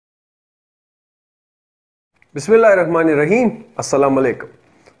Bismillahirrahmanirrahim. Assalamu alaikum.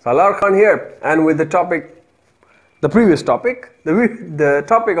 Salaar Khan here, and with the topic, the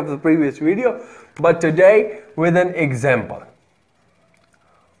topic of the previous video, but today with an example.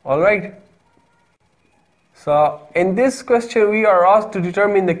 Alright. So in this question we are asked to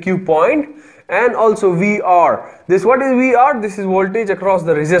determine the Q point and also VR. What is VR? This is voltage across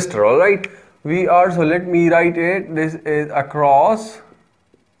the resistor. Alright. VR, so let me write it. This is across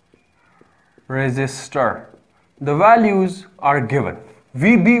resistor. The values are given.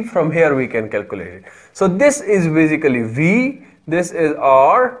 VB, from here we can calculate it. So this is basically V, this is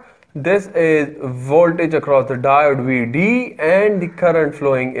R, this is voltage across the diode VD, and the current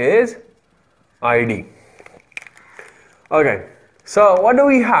flowing is ID. Okay, so what do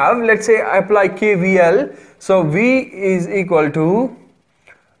we have? Let's say I apply KVL. So V is equal to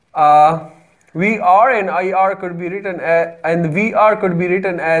VR, and IR could be written as, and VR could be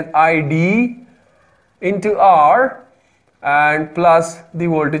written as ID into R and plus the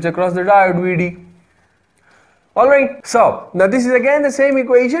voltage across the diode VD. Alright, so now this is again the same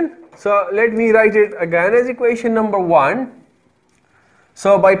equation. So let me write it again as equation number 1.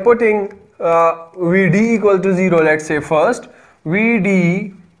 So by putting VD equal to 0, let's say first,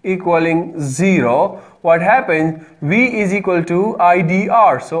 VD equaling 0, what happens? V is equal to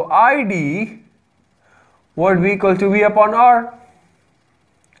IDR. So ID would be equal to V upon R.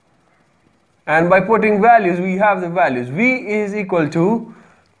 And by putting values, we have the values. V is equal to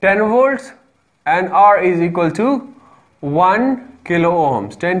 10 volts and R is equal to 1 kilo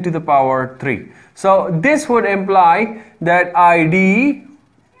ohms, 10 to the power 3. So this would imply that ID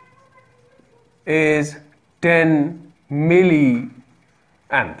is 10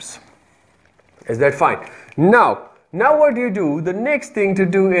 milliamps. Is that fine? Now what you do, the next thing to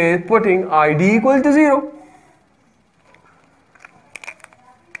do is putting ID equal to 0.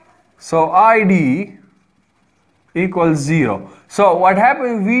 So ID equals 0. So what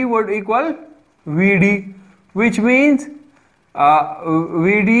happens? V would equal VD, which means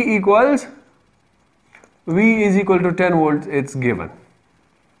VD equals V is equal to 10 volts. It's given.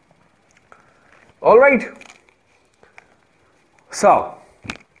 Alright. So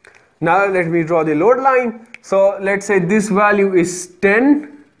now let me draw the load line. So let's say this value is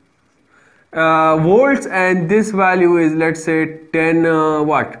 10 volts and this value is, let's say, 10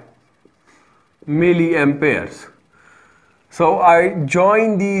 what? Milliamperes. So I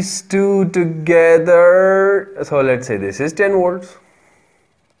join these two together. So let's say this is 10 volts.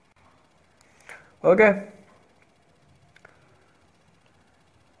 Okay.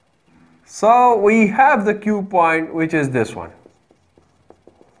 So we have the Q point, which is this one.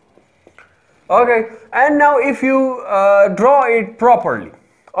 Okay. And now if you draw it properly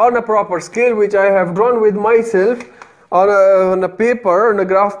on a proper scale, which I have drawn with myself on a paper, on a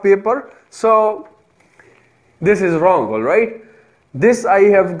graph paper. So this is wrong, alright? This I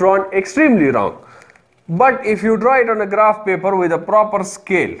have drawn extremely wrong. But if you draw it on a graph paper with a proper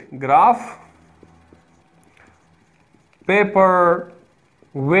scale, graph paper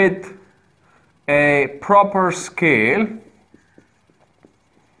with a proper scale,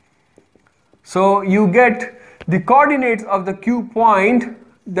 so you get the coordinates of the Q point,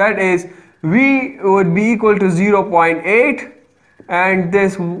 that is V would be equal to 0.8 and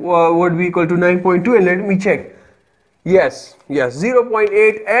this would be equal to 9.2, and let me check. Yes,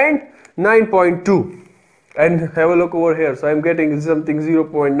 0.8 and 9.2, and have a look over here. So I'm getting something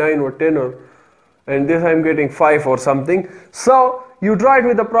 0.9 or 10 and this I'm getting 5 or something. So you draw it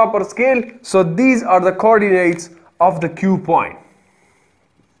with the proper scale. So these are the coordinates of the Q point.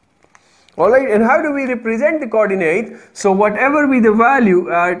 Alright, and how do we represent the coordinate? So whatever be the value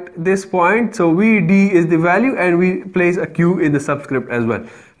at this point, so VD is the value and we place a Q in the subscript as well.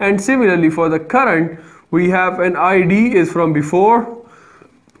 And similarly for the current, we have an ID is from before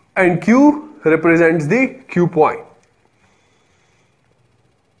and Q represents the Q point.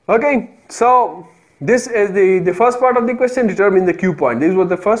 Okay, so this is the first part of the question, determine the Q point. This was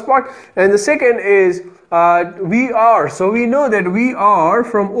the first part, and the second is VR. So we know that VR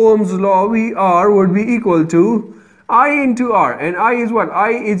from Ohm's law, VR would be equal to I into R, and I is what?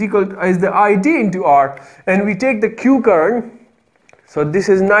 I is equal to, is the ID into R, and we take the Q current. So this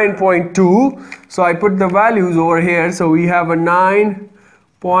is 9.2. So I put the values over here. So we have a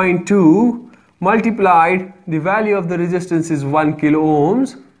 9.2 multiplied, the value of the resistance is 1 kilo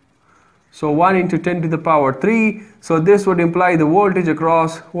ohms. So 1 into 10 to the power 3. So this would imply the voltage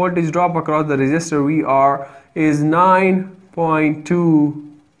drop across the resistor VR is 9.2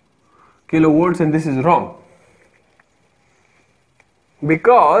 kilovolts, and this is wrong.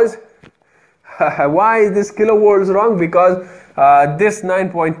 Because why is this kilovolts wrong? Because this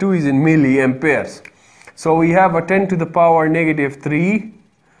 9.2 is in milliamperes. So we have a 10 to the power negative 3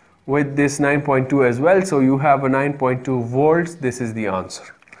 with this 9.2 as well. So you have a 9.2 volts. This is the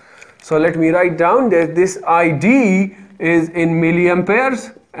answer. So let me write down that this ID is in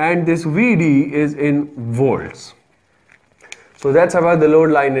milliamperes and this VD is in volts. So that's about the load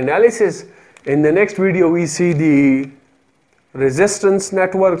line analysis. In the next video we see the resistance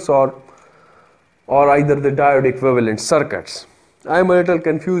networks or either the diode equivalent circuits. I'm a little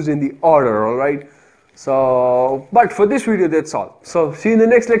confused in the order, alright? So, but for this video that's all. So see you in the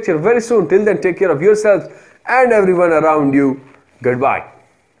next lecture very soon. Till then, take care of yourselves and everyone around you. Goodbye.